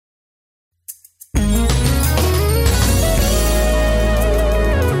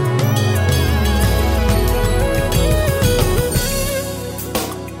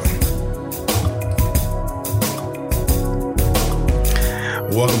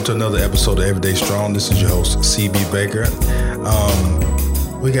welcome to another episode of Everyday Strong. This is your host, CB Baker.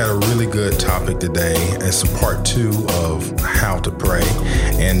 We got a really good topic today. It's a part 2 of how to pray.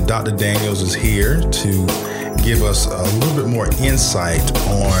 And Dr. Daniels is here to give us a little bit more insight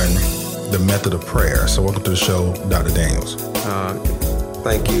on the method of prayer. So welcome to the show, Dr. Daniels.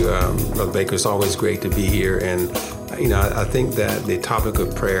 Thank you, Brother Baker. It's always great to be here. And, I think that the topic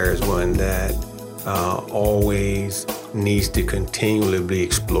of prayer is one that always needs to continually be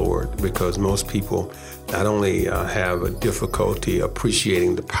explored, because most people not only have a difficulty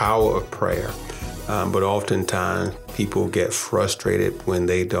appreciating the power of prayer, but oftentimes people get frustrated when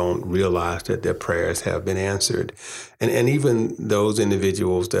they don't realize that their prayers have been answered. And even those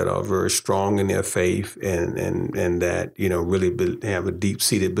individuals that are very strong in their faith and that, really have a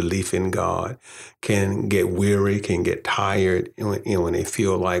deep-seated belief in God can get weary, can get tired, when they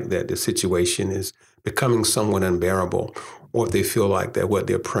feel like that the situation is becoming somewhat unbearable, or if they feel like that what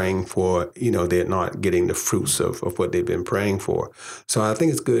they're praying for, they're not getting the fruits of what they've been praying for. So I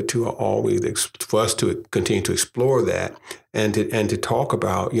think it's good to for us to continue to explore that and to talk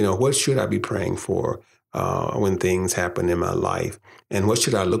about, what should I be praying for when things happen in my life, and what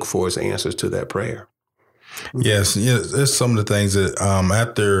should I look for as answers to that prayer? Yes, there's some of the things that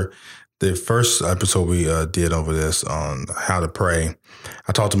after the first episode we did over this on how to pray,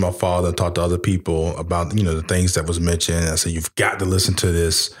 I talked to my father, talked to other people about, the things that was mentioned. I said, you've got to listen to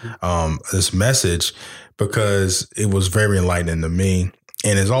this message, because it was very enlightening to me.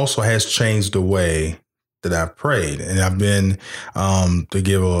 And it also has changed the way that I've prayed. And I've been, to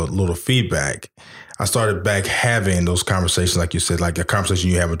give a little feedback, I started back having those conversations, like you said, like a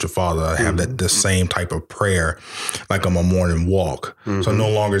conversation you have with your father. I have the same type of prayer, like on my morning walk. Mm-hmm. So I no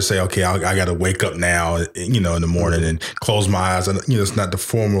longer say, okay, I got to wake up now, in the morning and close my eyes. And, it's not the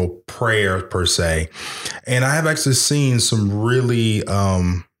formal prayer per se. And I have actually seen some really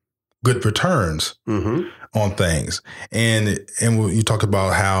good returns on things. And you talked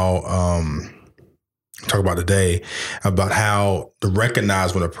about how, today about how to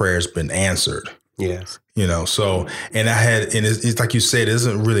recognize when a prayer has been answered. Yes. So, and it's like you said, it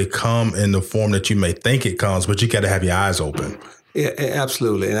doesn't really come in the form that you may think it comes, but you got to have your eyes open. Yeah,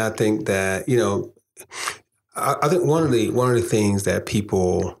 absolutely. And I think that, I think one of the things that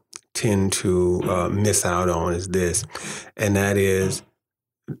people tend to miss out on is this, and that is,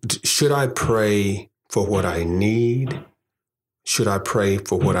 should I pray for what I need? Should I pray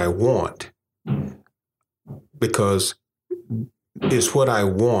for what I want? Because it's what I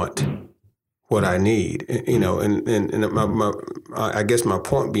want what I need, I guess my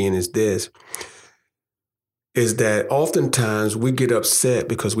point being is this, is that oftentimes we get upset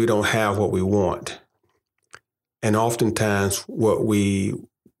because we don't have what we want. And oftentimes what we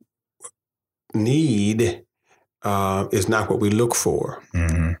need is not what we look for.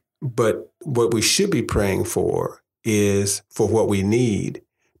 Mm-hmm. But what we should be praying for is for what we need,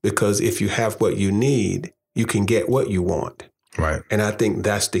 because if you have what you need, you can get what you want. Right. And I think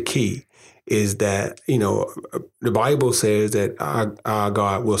that's the key. Is that, the Bible says that our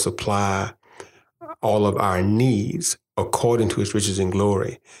God will supply all of our needs according to his riches and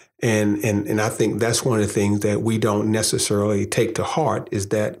glory. And I think that's one of the things that we don't necessarily take to heart, is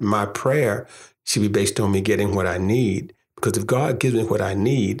that my prayer should be based on me getting what I need. Because if God gives me what I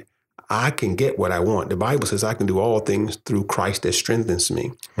need, I can get what I want. The Bible says I can do all things through Christ that strengthens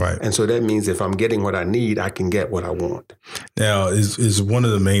me. Right. And so that means if I'm getting what I need, I can get what I want. Now, is one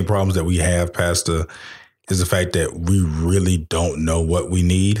of the main problems that we have, Pastor, is the fact that we really don't know what we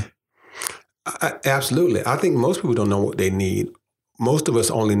need? Absolutely. I think most people don't know what they need. Most of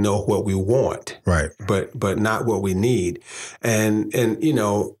us only know what we want, right? But not what we need. And and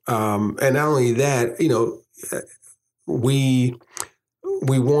not only that,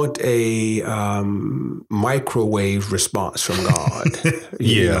 we want a microwave response from God.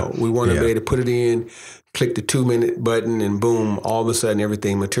 We want to be able to put it in, click the 2-minute button, and boom, all of a sudden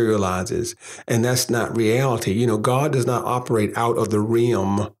everything materializes. And that's not reality. God does not operate out of the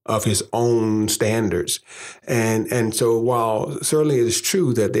realm of his own standards. And so while certainly it is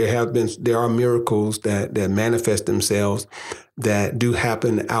true that there are miracles that manifest themselves that do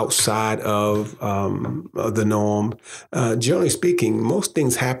happen outside of the norm. Generally speaking, most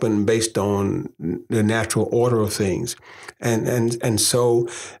things happen based on the natural order of things. And so,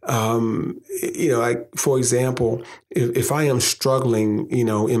 like, for example, if I am struggling,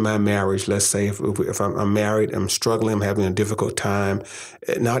 in my marriage, let's say if I'm married, I'm struggling, I'm having a difficult time,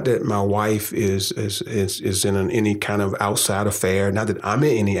 not that my wife is in any kind of outside affair, not that I'm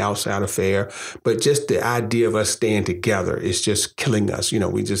in any outside affair, but just the idea of us staying together is just killing us.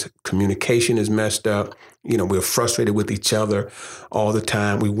 Communication is messed up. We're frustrated with each other all the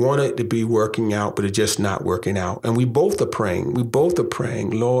time. We want it to be working out, but it's just not working out. And we both are praying.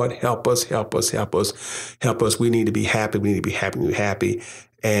 Lord, help us, help us, help us, help us. We need to be happy. We need to be happy. We need to be happy.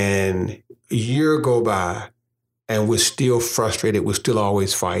 And a year go by and we're still frustrated. We're still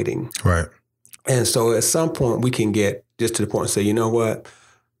always fighting. Right. And so at some point we can get just to the point and say, you know what?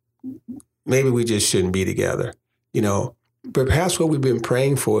 Maybe we just shouldn't be together, but perhaps what we've been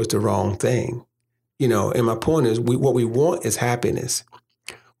praying for is the wrong thing. And my point is what we want is happiness.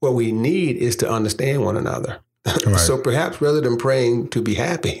 What we need is to understand one another. Right. So perhaps rather than praying to be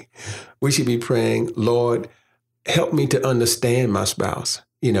happy, we should be praying, Lord, help me to understand my spouse.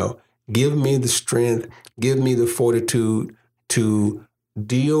 Give me the strength, give me the fortitude to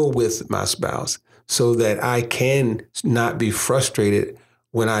deal with my spouse so that I can not be frustrated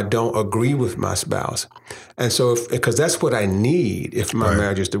when I don't agree with my spouse. And so, because that's what I need if my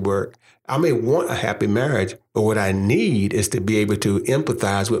marriage is to work. I may want a happy marriage, but what I need is to be able to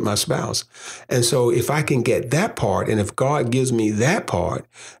empathize with my spouse. And so if I can get that part, and if God gives me that part,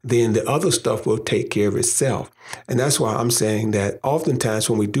 then the other stuff will take care of itself. And that's why I'm saying that oftentimes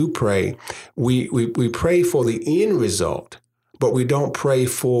when we do pray, we pray for the end result, but we don't pray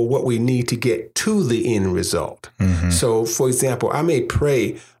for what we need to get to the end result. Mm-hmm. So, for example, I may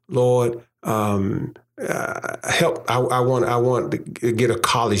pray, Lord, help. I want to get a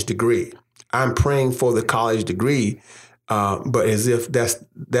college degree. I'm praying for the college degree, but as if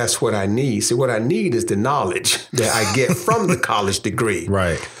that's what I need. See, what I need is the knowledge that I get from the college degree.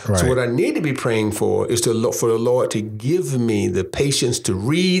 Right. So what I need to be praying for is for the Lord to give me the patience to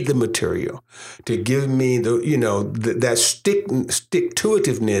read the material, to give me that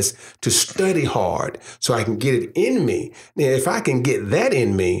stick-to-itiveness to study hard so I can get it in me. Now, if I can get that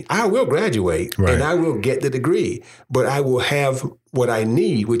in me, I will graduate and I will get the degree, but I will have what I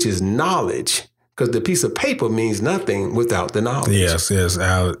need, which is knowledge. Because the piece of paper means nothing without the knowledge. Yes.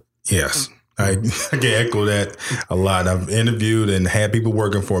 I can echo that a lot. I've interviewed and had people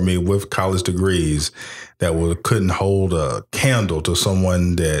working for me with college degrees that couldn't hold a candle to some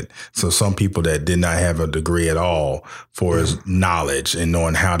people that did not have a degree at all for his knowledge and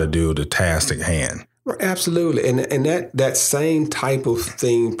knowing how to do the task at hand. Absolutely. And that same type of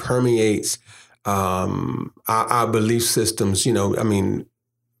thing permeates our belief systems,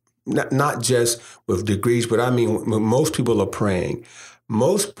 not just with degrees, but when most people are praying,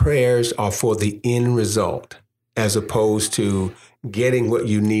 most prayers are for the end result as opposed to getting what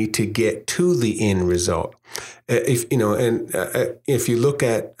you need to get to the end result. If you look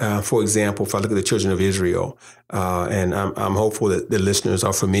at, for example, if I look at the children of Israel, and I'm hopeful that the listeners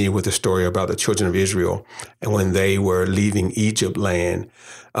are familiar with the story about the children of Israel and when they were leaving Egypt land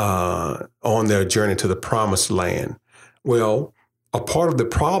on their journey to the promised land. Well, a part of the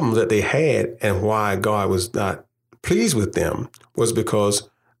problem that they had and why God was not pleased with them was because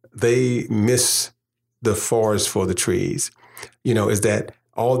they missed the forest for the trees. Is that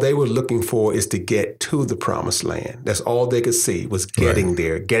all they were looking for is to get to the promised land. That's all they could see was getting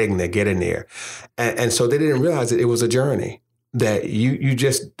there. And so they didn't realize that it was a journey, that you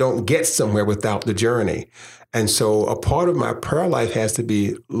just don't get somewhere without the journey. And so a part of my prayer life has to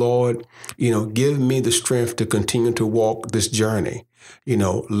be, Lord, give me the strength to continue to walk this journey.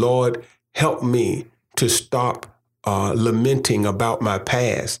 Lord, help me to stop lamenting about my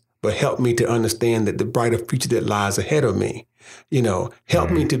past, but help me to understand that the brighter future that lies ahead of me.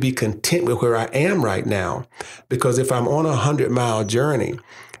 Help me to be content with where I am right now. Because if I'm on a 100-mile journey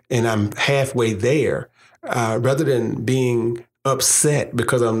and I'm halfway there, rather than being upset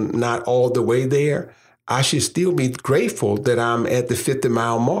because I'm not all the way there, I should still be grateful that I'm at the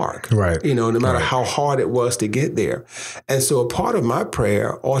 50-mile mark, no matter how hard it was to get there. And so a part of my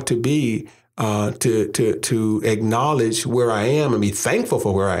prayer ought to be to acknowledge where I am and be thankful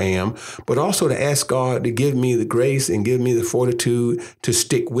for where I am, but also to ask God to give me the grace and give me the fortitude to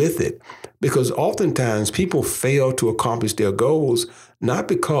stick with it. Because oftentimes people fail to accomplish their goals, not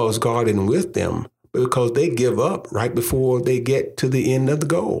because God isn't with them, but because they give up right before they get to the end of the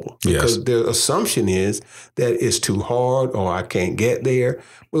goal. Because their assumption is that it's too hard or I can't get there.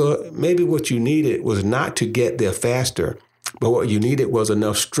 Well, maybe what you needed was not to get there faster, but what you needed was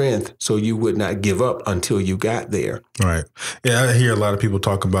enough strength so you would not give up until you got there. Right. Yeah, I hear a lot of people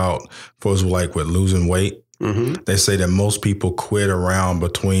talk about, with losing weight. Mm-hmm. They say that most people quit around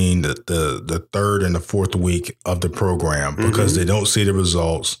between the third and the fourth week of the program because they don't see the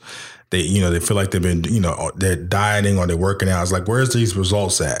results. they feel like they've been, they're dieting or they're working out. It's like, where's these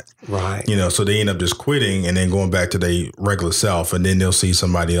results at? Right. So they end up just quitting and then going back to their regular self. And then they'll see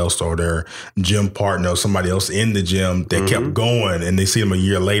somebody else or their gym partner or somebody else in the gym that kept going, and they see them a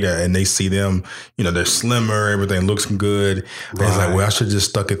year later and they see them, they're slimmer, everything looks good. Right. It's like, well, I should have just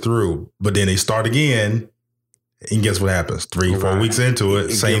stuck it through. But then they start again. And guess what happens? 3-4 weeks into it,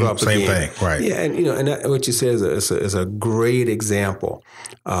 same thing, right? Yeah, and that, what you said is a great example,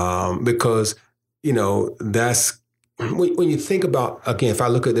 because that's when you think about, again, if I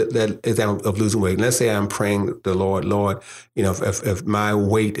look at that example of losing weight, let's say I'm praying the Lord, if my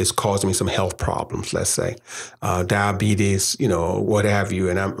weight is causing me some health problems, let's say diabetes, what have you,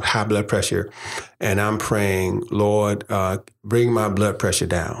 and I'm high blood pressure, and I'm praying, Lord, bring my blood pressure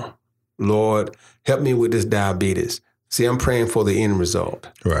down. Lord, help me with this diabetes. See, I'm praying for the end result,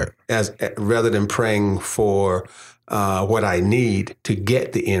 right? Rather than praying for what I need to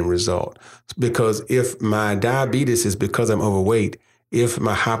get the end result. Because if my diabetes is because I'm overweight, if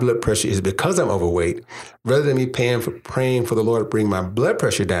my high blood pressure is because I'm overweight, rather than me praying for the Lord to bring my blood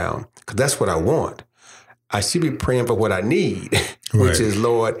pressure down, because that's what I want, I should be praying for what I need, which is,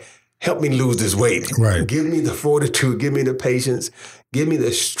 Lord, help me lose this weight. Right. Give me the fortitude. Give me the patience. Give me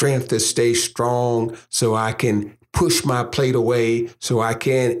the strength to stay strong so I can push my plate away, so I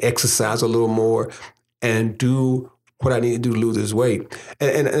can exercise a little more and do what I need to do to lose this weight.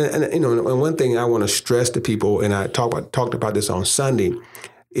 And one thing I want to stress to people, and I talked about this on Sunday,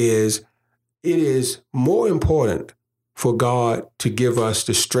 is it is more important for God to give us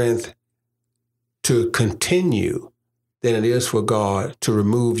the strength to continue than it is for God to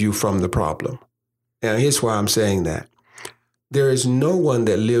remove you from the problem. Now, here's why I'm saying that. There is no one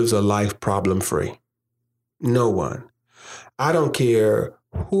that lives a life problem-free. No one. I don't care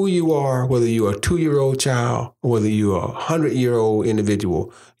who you are, whether you're a 2-year-old child or whether you're a 100-year-old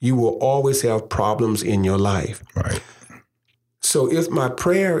individual, you will always have problems in your life. Right. So if my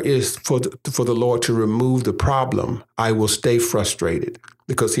prayer is for the Lord to remove the problem, I will stay frustrated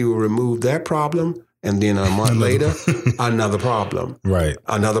because he will remove that problem. And then a month later, another problem. Right.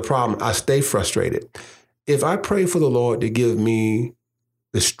 Another problem. I stay frustrated. If I pray for the Lord to give me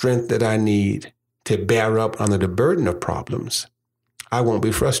the strength that I need to bear up under the burden of problems, I won't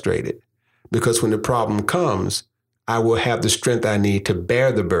be frustrated. Because when the problem comes, I will have the strength I need to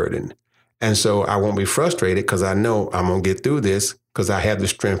bear the burden. And so I won't be frustrated because I know I'm going to get through this because I have the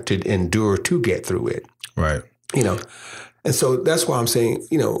strength to endure to get through it. Right. And so that's why I'm saying,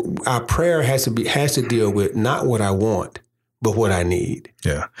 our prayer has to deal with not what I want, but what I need.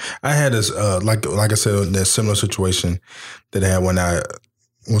 Yeah. I had this, like I said, that similar situation that I had when I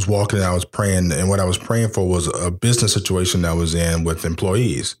was walking and I was praying. And what I was praying for was a business situation that I was in with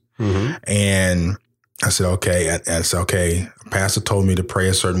employees. Mm-hmm. And I said, okay. And I said, okay, pastor told me to pray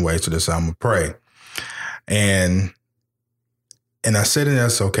a certain way. So this I'm going to pray. And I said, and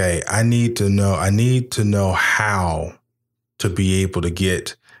that's okay. I need to know how to be able to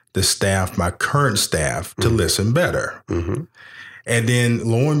get the staff, my current staff, to listen better. Mm-hmm. And then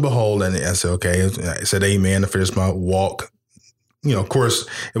lo and behold, and I said, okay, I said, amen. I finished my walk. Of course,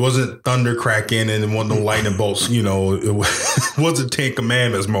 it wasn't thunder cracking and it wasn't no lightning bolts, it wasn't 10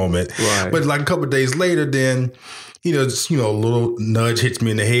 Commandments moment. Right. But like a couple of days later, then, just, a little nudge hits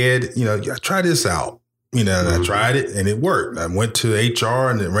me in the head, try this out. And I tried it and it worked. I went to HR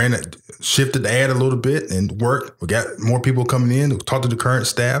and it shifted the ad a little bit and worked. We got more people coming in, talked to the current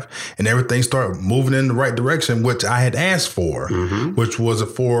staff, and everything started moving in the right direction, which I had asked for, which was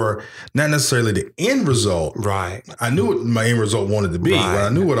for not necessarily the end result. Right. I knew what my end result wanted to be. Right. Well, I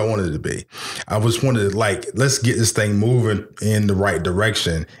knew what I wanted it to be. I just wanted to let's get this thing moving in the right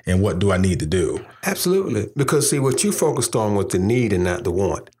direction. And what do I need to do? Absolutely. Because see, what you focused on was the need and not the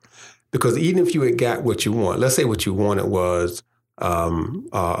want. Because even if you had got what you want, let's say what you wanted was a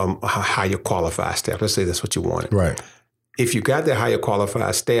higher qualified staff. Let's say that's what you wanted. Right. If you got that higher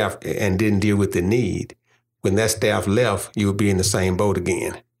qualified staff and didn't deal with the need, when that staff left, you would be in the same boat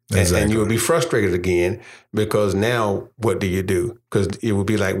again. Exactly. And you would be frustrated again because now what do you do? Because it would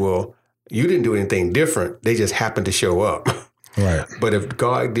be like, well, you didn't do anything different. They just happened to show up. Right. But if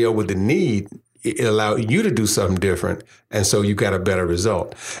God dealt with the need, it allowed you to do something different. And so you got a better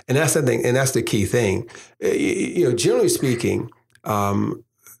result. And that's the thing. And that's the key thing. Generally speaking,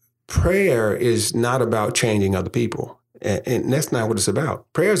 prayer is not about changing other people. And that's not what it's about.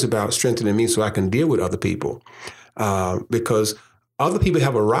 Prayer is about strengthening me so I can deal with other people. Because other people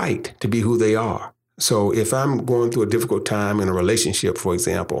have a right to be who they are. So if I'm going through a difficult time in a relationship, for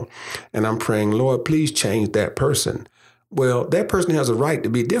example, and I'm praying, Lord, please change that person. Well, that person has a right to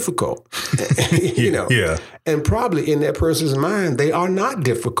be difficult, Yeah. And probably in that person's mind, they are not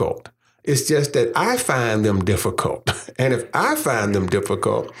difficult. It's just that I find them difficult. And if I find them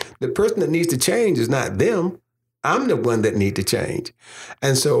difficult, the person that needs to change is not them. I'm the one that need to change.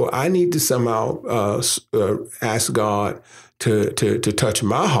 And so I need to somehow ask God to touch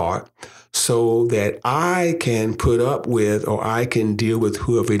my heart so that I can put up with, or I can deal with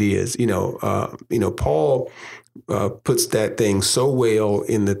whoever it is. Paul puts that thing so well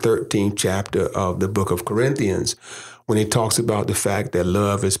in the 13th chapter of the book of Corinthians, when he talks about the fact that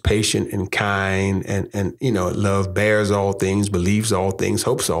love is patient and kind, and love bears all things, believes all things,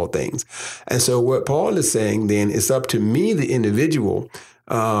 hopes all things. And so what Paul is saying then, is up to me, the individual,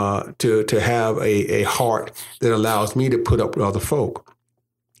 to have a heart that allows me to put up with other folk.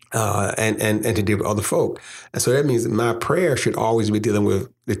 And to deal with other folk. And so that means that my prayer should always be dealing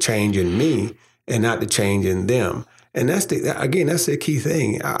with the change in me and not the change in them. And that's the key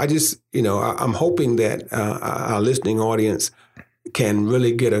thing. I'm hoping that our listening audience can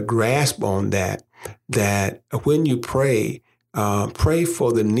really get a grasp on that when you pray, pray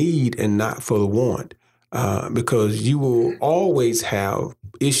for the need and not for the want, because you will always have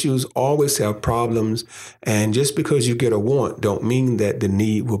issues, always have problems. And just because you get a want don't mean that the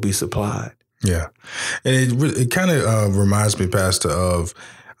need will be supplied. Yeah. And it kind of reminds me, Pastor, of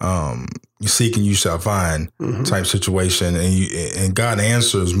seek and you shall find type situation. And God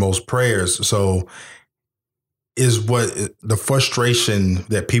answers most prayers. So is what the frustration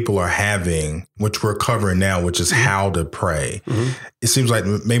that people are having, which we're covering now, which is how to pray. It seems like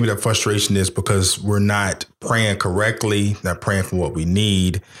maybe the frustration is because we're not praying correctly, not praying for what we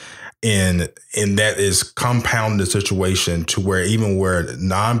need. And that is compounding the situation to where even where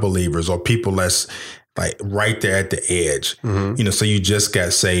non-believers or people that's like right there at the edge, so you just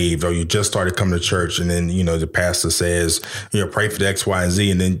got saved or you just started coming to church, and then, the pastor says, pray for the X, Y, and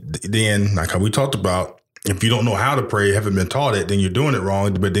Z. And then like how we talked about, if you don't know how to pray, haven't been taught it, then you're doing it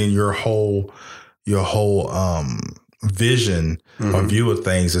wrong. But then your whole vision or view of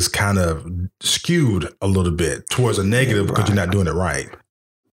things is kind of skewed a little bit towards a negative because you're not doing it right.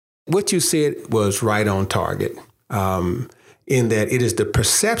 What you said was right on target, in that it is the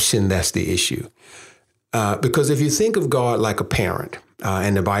perception that's the issue. Because if you think of God like a parent,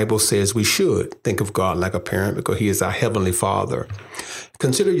 and the Bible says we should think of God like a parent because he is our heavenly Father.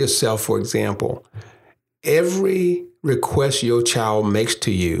 Consider yourself, for example. Every request your child makes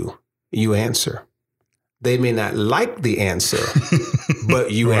to you, you answer. They may not like the answer,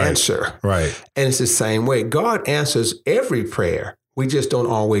 but you answer. Right. And it's the same way. God answers every prayer. We just don't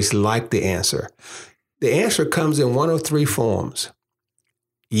always like the answer. The answer comes in one of three forms: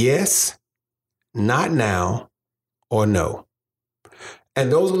 yes, not now, or no. And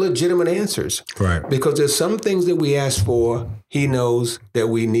those are legitimate answers. Right. Because there's some things that we ask for, he knows that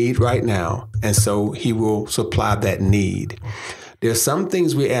we need right now. And so he will supply that need. There's some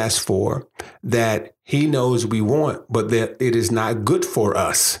things we ask for that he knows we want, but that it is not good for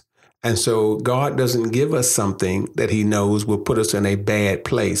us. And so God doesn't give us something that he knows will put us in a bad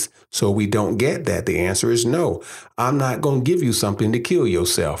place. So we don't get that. The answer is no. I'm not going to give you something to kill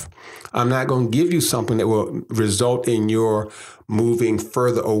yourself. I'm not going to give you something that will result in your moving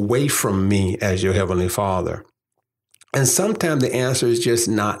further away from me as your heavenly Father. And sometimes the answer is just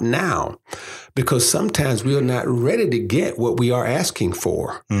not now, because sometimes we are not ready to get what we are asking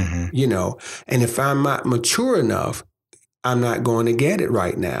for, and if I'm not mature enough, I'm not going to get it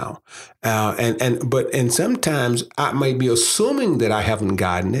right now. But sometimes I may be assuming that I haven't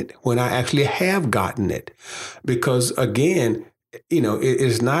gotten it when I actually have gotten it. Because again, it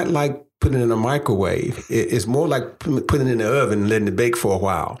is not like putting it in a microwave. It's more like putting it in the oven and letting it bake for a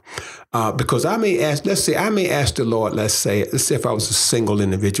while. Because I may ask the Lord, let's say if I was a single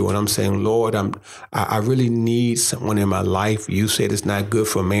individual and I'm saying, Lord, I really need someone in my life. You said it's not good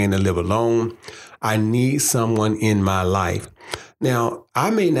for a man to live alone. I need someone in my life. Now, I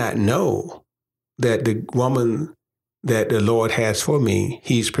may not know that the woman that the Lord has for me,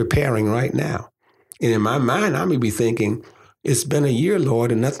 he's preparing right now. And in my mind, I may be thinking, it's been a year,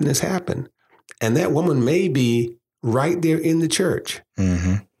 Lord, and nothing has happened. And that woman may be right there in the church.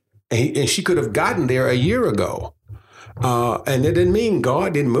 And she could have gotten there a year ago. And it didn't mean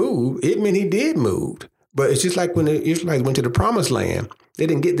God didn't move. It meant he did move. But it's just like when the Israelites went to the promised land. They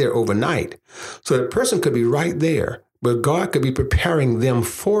didn't get there overnight. So the person could be right there, but God could be preparing them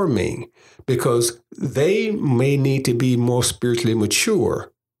for me because they may need to be more spiritually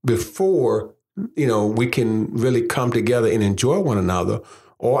mature before, we can really come together and enjoy one another.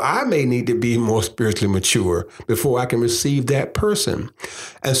 Or I may need to be more spiritually mature before I can receive that person.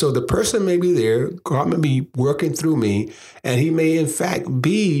 And so the person may be there, God may be working through me, and he may in fact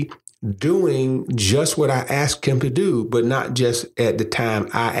be doing just what I asked him to do, but not just at the time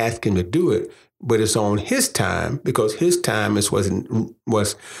I asked him to do it, but it's on his time, because his time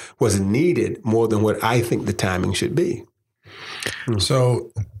was needed more than what I think the timing should be.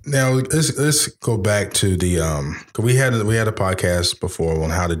 So now let's go back to the cause we had a podcast before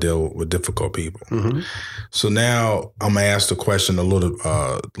on how to deal with difficult people. Mm-hmm. So now I'm gonna ask the question a little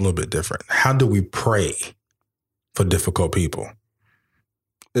bit different. How do we pray for difficult people?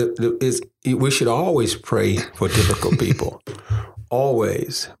 We should always pray for difficult people,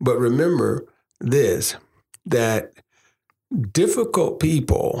 always. But remember this, that difficult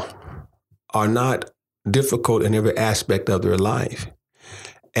people are not difficult in every aspect of their life.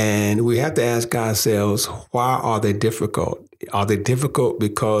 And we have to ask ourselves, why are they difficult? Are they difficult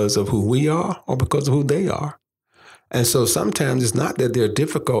because of who we are or because of who they are? And so sometimes it's not that they're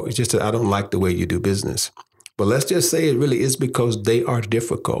difficult, it's just that I don't like the way you do business. But let's just say it really is because they are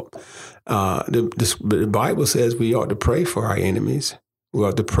difficult. The Bible says we ought to pray for our enemies. We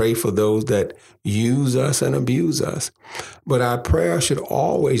ought to pray for those that use us and abuse us. But our prayer should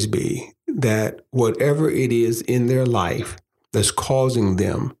always be that whatever it is in their life that's causing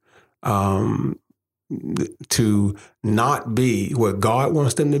them to not be what God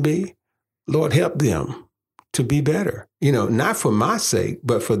wants them to be, Lord, help them to be better. Not for my sake,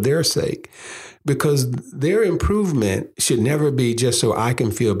 but for their sake. Because their improvement should never be just so I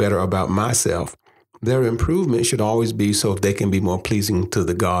can feel better about myself. Their improvement should always be so they can be more pleasing to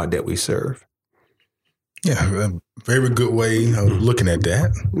the God that we serve. Yeah, a very good way of looking at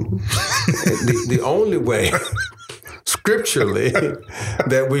that. The only way scripturally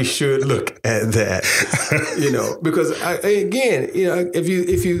that we should look at that, because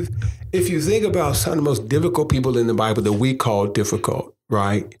if you think about some of the most difficult people in the Bible that we call difficult,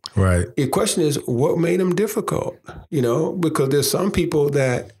 right? Right. The question is, what made them difficult? Because there's some people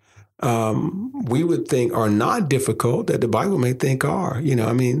that we would think are not difficult that the Bible may think are.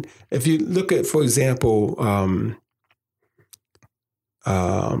 If you look at, for example,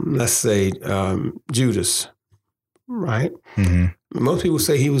 let's say Judas, right? Mm-hmm. Most people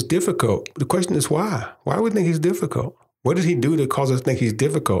say he was difficult. The question is why? Why would we think he's difficult? What did he do to cause us to think he's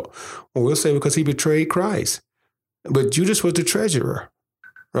difficult? Well, we'll say because he betrayed Christ. But Judas was the treasurer,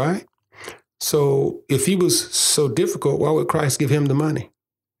 right? So if he was so difficult, why would Christ give him the money?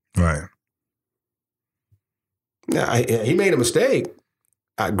 Right. Now, he made a mistake,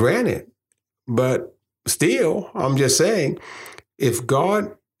 granted, but still, I'm just saying, if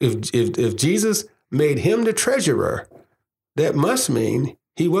Jesus made him the treasurer, that must mean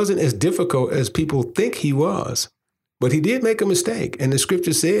he wasn't as difficult as people think he was. But he did make a mistake. And the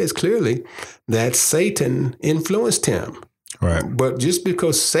scripture says clearly that Satan influenced him. Right. But just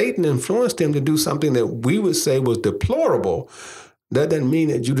because Satan influenced him to do something that we would say was deplorable, that doesn't mean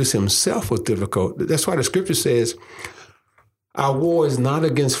that Judas himself was difficult. That's why the scripture says our war is not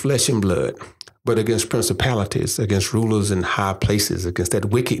against flesh and blood, but against principalities, against rulers in high places, against that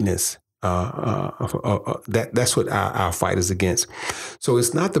wickedness. That's what our fight is against. So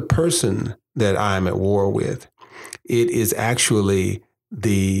it's not the person that I'm at war with. It is actually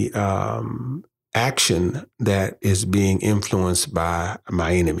the action that is being influenced by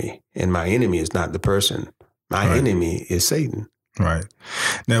my enemy. And my enemy is not the person. My enemy is Satan. Right.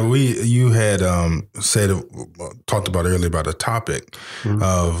 Now, you had talked about earlier about a topic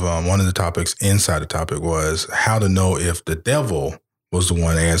of one of the topics inside the topic was how to know if the devil was the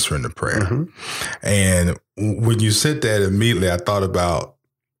one answering the prayer. Mm-hmm. And when you said that, immediately I thought about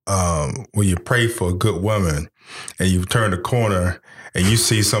when you pray for a good woman and you turn the corner and you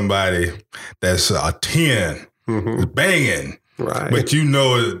see somebody that's a 10 banging. Right. But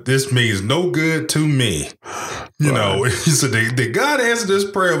this means no good to me. So did God answer this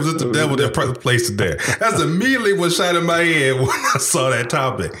prayer? Was it the devil that placed it there? That's immediately what shot in my head when I saw that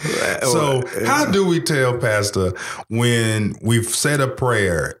topic. Right. So how do we tell, Pastor, when we've said a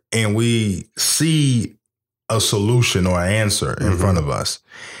prayer and we see a solution or an answer in front of us,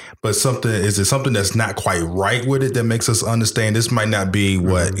 but is it something that's not quite right with it that makes us understand this might not be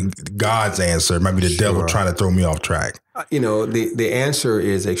what God's answer? It might be the devil trying to throw me off track. The answer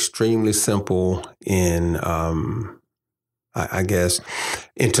is extremely simple in, I guess,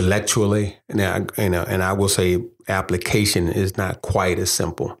 intellectually. And I will say application is not quite as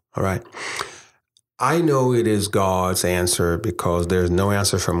simple. All right. I know it is God's answer because there's no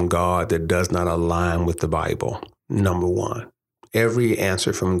answer from God that does not align with the Bible. Number one. Every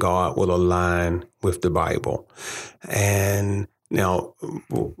answer from God will align with the Bible. And now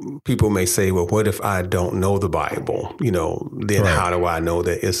people may say, well, what if I don't know the Bible? Then How do I know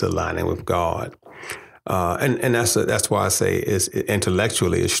that it's aligning with God? And that's why I say it's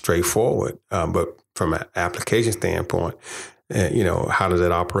intellectually it's straightforward, but from an application standpoint, how does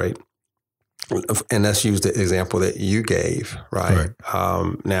it operate? And let's use the example that you gave, right?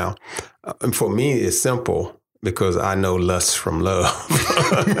 Now, for me, it's simple because I know lust from love,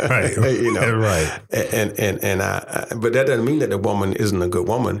 right? Right. But that doesn't mean that the woman isn't a good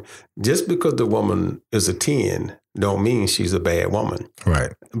woman. Just because the woman is a 10, don't mean she's a bad woman,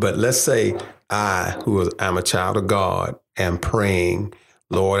 right? But let's say I'm a child of God, am praying,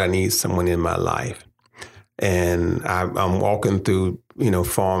 Lord, I need someone in my life. And I'm walking through,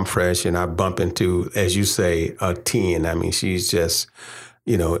 Farm Fresh, and I bump into, as you say, a 10. I mean, she's just,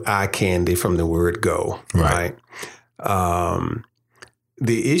 eye candy from the word go, right?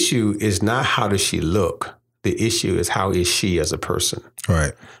 The issue is not how does she look. The issue is how is she as a person.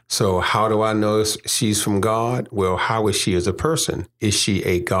 Right. So how do I know she's from God? Well, how is she as a person? Is she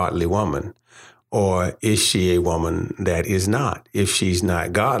a godly woman? Or is she a woman that is not? If she's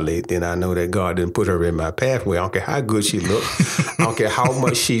not godly, then I know that God didn't put her in my pathway. I don't care how good she looks. I don't care how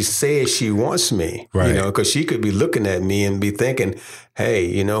much she says she wants me. Right. Because she could be looking at me and be thinking, hey,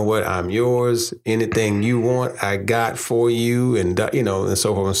 you know what? I'm yours. Anything you want, I got for you, and and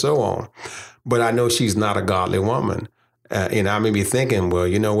so forth and so on. But I know she's not a godly woman. And I may be thinking, well,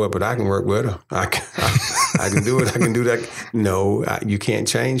 you know what, but I can work with her. I can do it. I can do that. No, you can't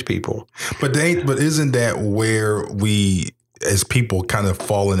change people. But isn't that where we, as people, kind of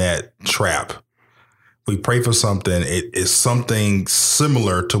fall in that trap? We pray for something. It is something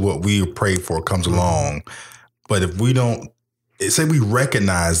similar to what we pray for comes along. But if we don't, say we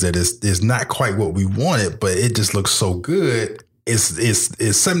recognize that it's not quite what we wanted, but it just looks so good. It's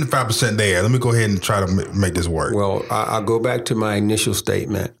 75% there. Let me go ahead and try to make this work. Well, I'll go back to my initial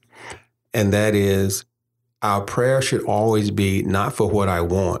statement, and that is our prayer should always be not for what I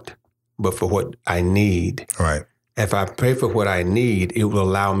want, but for what I need. Right. If I pray for what I need, it will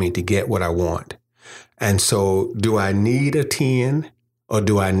allow me to get what I want. And so do I need a 10 or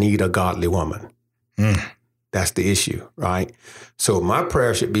do I need a godly woman? That's the issue, right? So my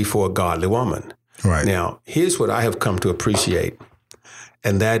prayer should be for a godly woman. Right. Now, here's what I have come to appreciate,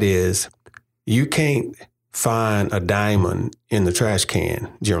 and that is you can't find a diamond in the trash can,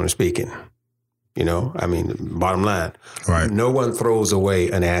 generally speaking. Bottom line. Right. No one throws away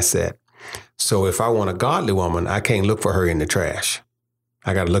an asset. So if I want a godly woman, I can't look for her in the trash.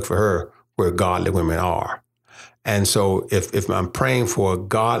 I got to look for her where godly women are. And so if I'm praying for a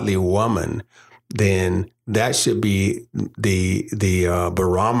godly woman, then that should be the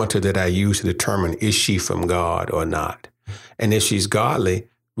barometer that I use to determine is she from God or not. And if she's godly,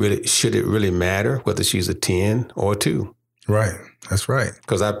 really, should it really matter whether she's a 10 or a 2? Right. That's right.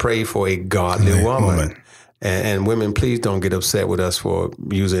 Because I pray for a godly woman. And women, please don't get upset with us for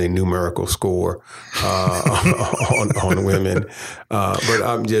using a numerical score on women. But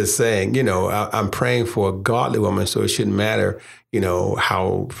I'm just saying, I'm praying for a godly woman, so it shouldn't matter,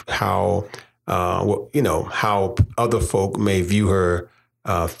 how other folk may view her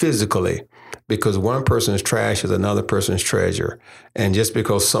physically, because one person's trash is another person's treasure. And just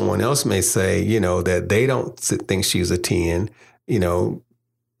because someone else may say, that they don't think she's a 10,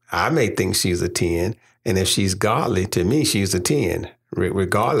 I may think she's a 10. And if she's godly, to me, she's a 10,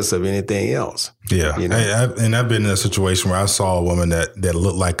 regardless of anything else. Yeah. I've been in a situation where I saw a woman that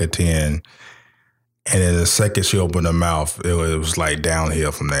looked like a 10. And in the second she opened her mouth, it was like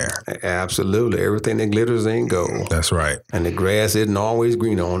downhill from there. Absolutely. Everything that glitters ain't gold. That's right. And the grass isn't always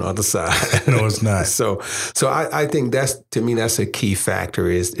green on the other side. No, it's not. So I think that's a key factor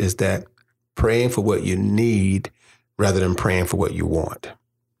is that praying for what you need rather than praying for what you want.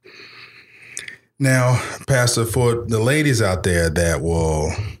 Now, Pastor, for the ladies out there that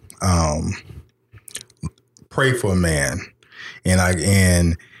will pray for a man,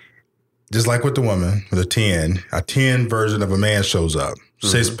 and just like with the woman, with a 10 version of a man shows up.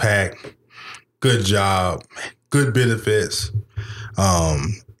 6-pack, good job, good benefits,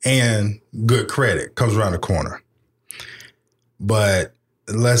 and good credit comes around the corner. But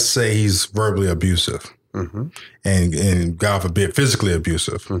let's say he's verbally abusive and God forbid, physically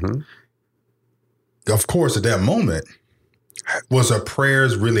abusive. Of course, at that moment, was her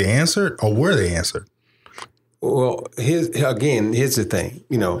prayers really answered, or were they answered? Well, here's the thing,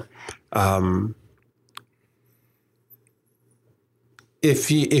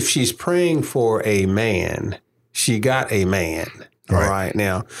 if she's praying for a man, she got a man. Right. All right.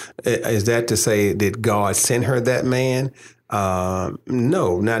 Now, is that to say that God sent her that man?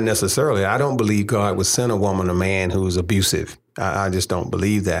 No, not necessarily. I don't believe God would send a woman a man who's abusive. I just don't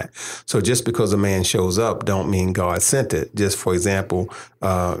believe that. So just because a man shows up don't mean God sent it. Just for example,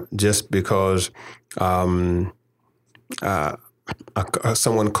 just because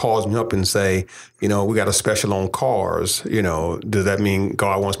someone calls me up and say, we got a special on cars, does that mean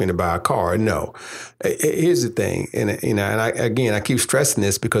God wants me to buy a car? No. Here's the thing. And I keep stressing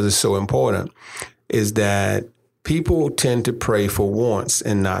this because it's so important, is that people tend to pray for wants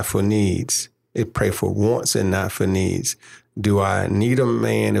and not for needs. They pray for wants and not for needs. Do I need a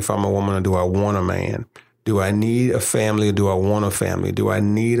man if I'm a woman, or do I want a man? Do I need a family or do I want a family? Do I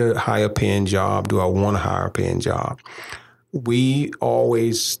need a higher paying job? Do I want a higher paying job? We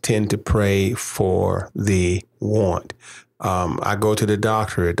always tend to pray for the want. I go to the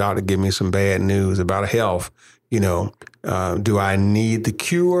doctor give me some bad news about health. Do I need the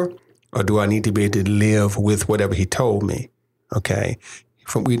cure or do I need to be able to live with whatever he told me? Okay.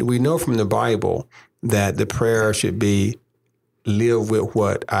 We know from the Bible that the prayer should be live with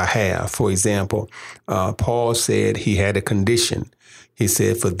what I have. For example, Paul said he had a condition. He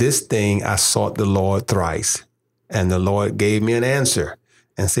said, for this thing I sought the Lord thrice. And the Lord gave me an answer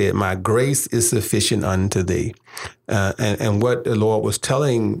and said, my grace is sufficient unto thee. And what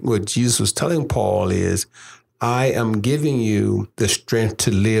what Jesus was telling Paul is, I am giving you the strength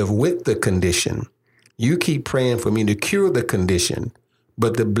to live with the condition. You keep praying for me to cure the condition.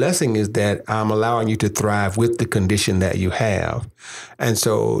 But the blessing is that I'm allowing you to thrive with the condition that you have. And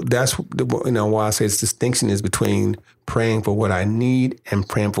so that's why I say this distinction is between praying for what I need and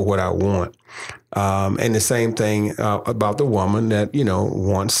praying for what I want. And the same thing about the woman that,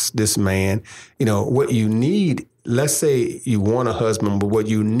 wants this man. What you need, let's say you want a husband, but what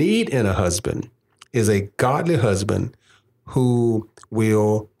you need in a husband is a godly husband who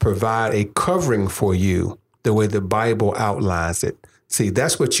will provide a covering for you the way the Bible outlines it. See,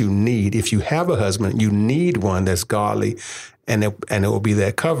 that's what you need. If you have a husband, you need one that's godly, and it will be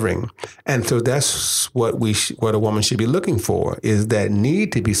that covering. And so that's what a woman should be looking for, is that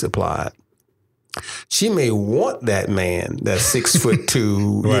need to be supplied. She may want that man that's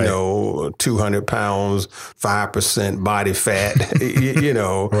 6'2", right. 200 pounds, 5% body fat,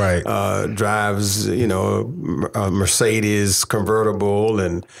 right. Drives, a Mercedes convertible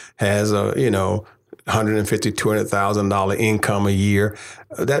and has a, $150,000, $200,000 income a year.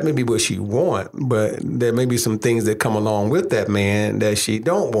 That may be what she want, but there may be some things that come along with that man that she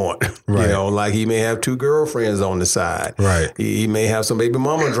don't want. Right. Like he may have 2 girlfriends on the side. Right. He may have some baby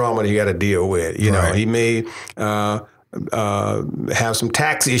mama drama that he got to deal with. Right. He may have some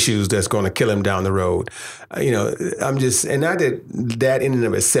tax issues that's going to kill him down the road. I'm just, and not that in and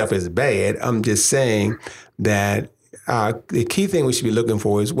of itself is bad. I'm just saying that the key thing we should be looking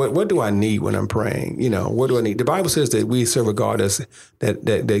for is what do I need when I'm praying? What do I need? The Bible says that we serve a God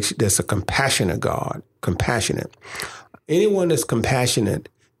that's a compassionate God, compassionate. Anyone that's compassionate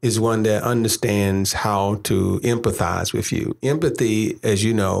is one that understands how to empathize with you. Empathy, as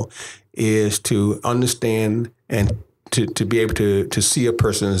you know, is to understand and to be able to see a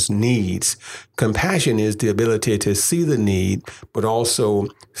person's needs. Compassion is the ability to see the need, but also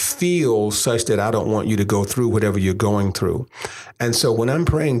feel such that I don't want you to go through whatever you're going through. And so when I'm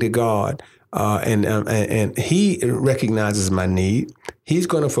praying to God, and He recognizes my need, He's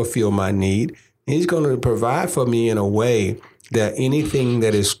going to fulfill my need. He's going to provide for me in a way that anything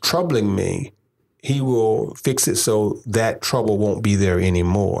that is troubling me, He will fix it so that trouble won't be there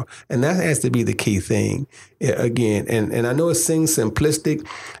anymore. And that has to be the key thing. Again, and I know it seems simplistic,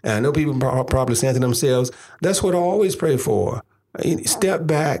 and I know people probably saying to themselves, that's what I always pray for. Step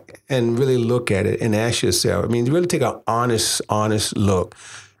back and really look at it and ask yourself. Really take an honest look.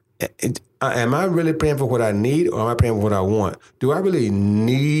 Am I really praying for what I need, or am I praying for what I want? Do I really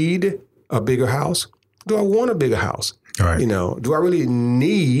need a bigger house? Do I want a bigger house? All right. Do I really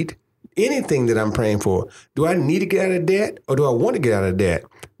need anything that I'm praying for? Do I need to get out of debt, or do I want to get out of debt?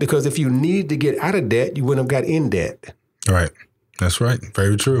 Because if you need to get out of debt, you wouldn't have got in debt. Right. That's right.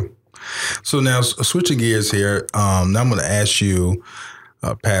 Very true. So now switching gears here, now I'm going to ask you,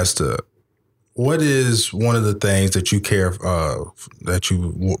 Pastor, what is one of the things that you care that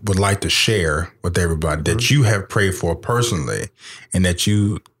you would like to share with everybody that you have prayed for personally and that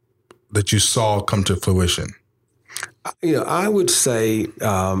you saw come to fruition? I would say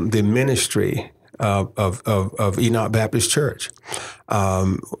the ministry of Enoch Baptist Church.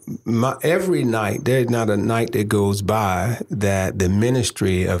 Every night, there's not a night that goes by that the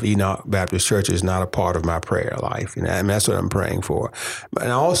ministry of Enoch Baptist Church is not a part of my prayer life. You know, and that's what I'm praying for.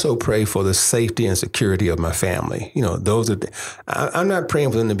 And I also pray for the safety and security of my family. You know, I'm not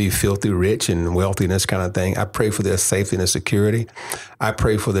praying for them to be filthy rich and wealthy and this kind of thing. I pray for their safety and their security. I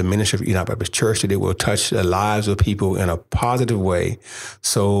pray for the ministry of Enoch Baptist Church that it will touch the lives of people in a positive way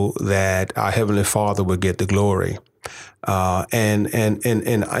so that our Heavenly Father will get the glory. And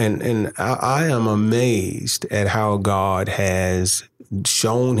I am amazed at how God has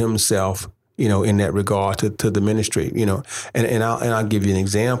shown himself, you know, in that regard to the ministry, you know, and I'll give you an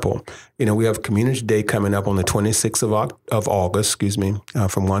example. You know, we have Community Day coming up on the 26th of August,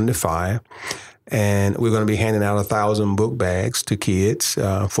 from 1 to 5. And we're going to be handing out 1,000 book bags to kids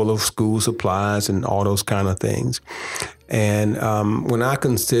full of school supplies and all those kind of things. And when I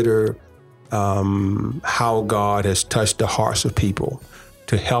consider how God has touched the hearts of people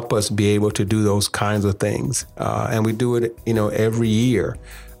to help us be able to do those kinds of things, and we do it, you know, every year,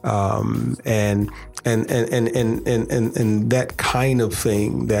 and that kind of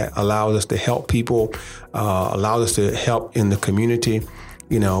thing that allows us to help people, allows us to help in the community.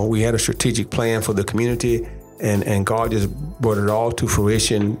 You know, we had a strategic plan for the community, and God just brought it all to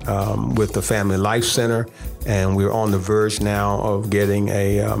fruition with the Family Life Center. And we're on the verge now of getting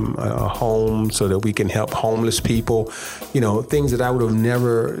a home so that we can help homeless people. You know, things that I would have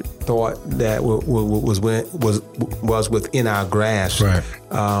never thought that was within our grasp. Right.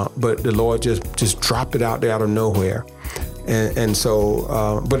 But the Lord just dropped it out there out of nowhere. And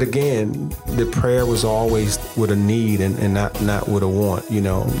so, but again, the prayer was always with a need and not with a want. You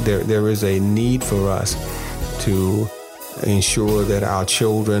know, there is a need for us to ensure that our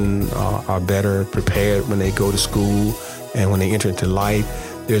children are better prepared when they go to school and when they enter into life.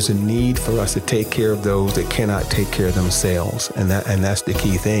 There's a need for us to take care of those that cannot take care of themselves, and that's the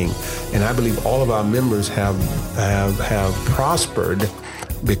key thing. And I believe all of our members have prospered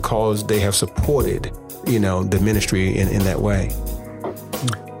because they have supported, you know, the ministry in that way.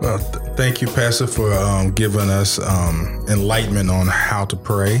 Well, thank you, Pastor, for giving us enlightenment on how to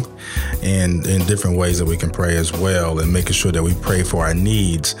pray and in different ways that we can pray as well, and making sure that we pray for our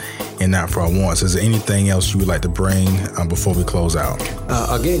needs and not for our wants. Is there anything else you would like to bring before we close out?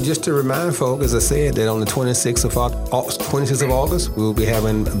 Again, just to remind folks, as I said, that on the 26th of August, we will be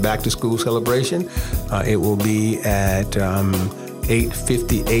having a back to school celebration. It will be at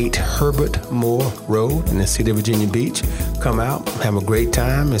 858 Herbert Moore Road in the city of Virginia Beach. Come out, have a great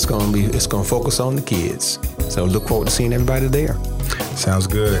time. It's going to focus on the kids. So look forward to seeing everybody there. Sounds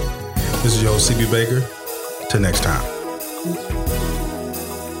good. This is your host, C.B. Baker. Till next time.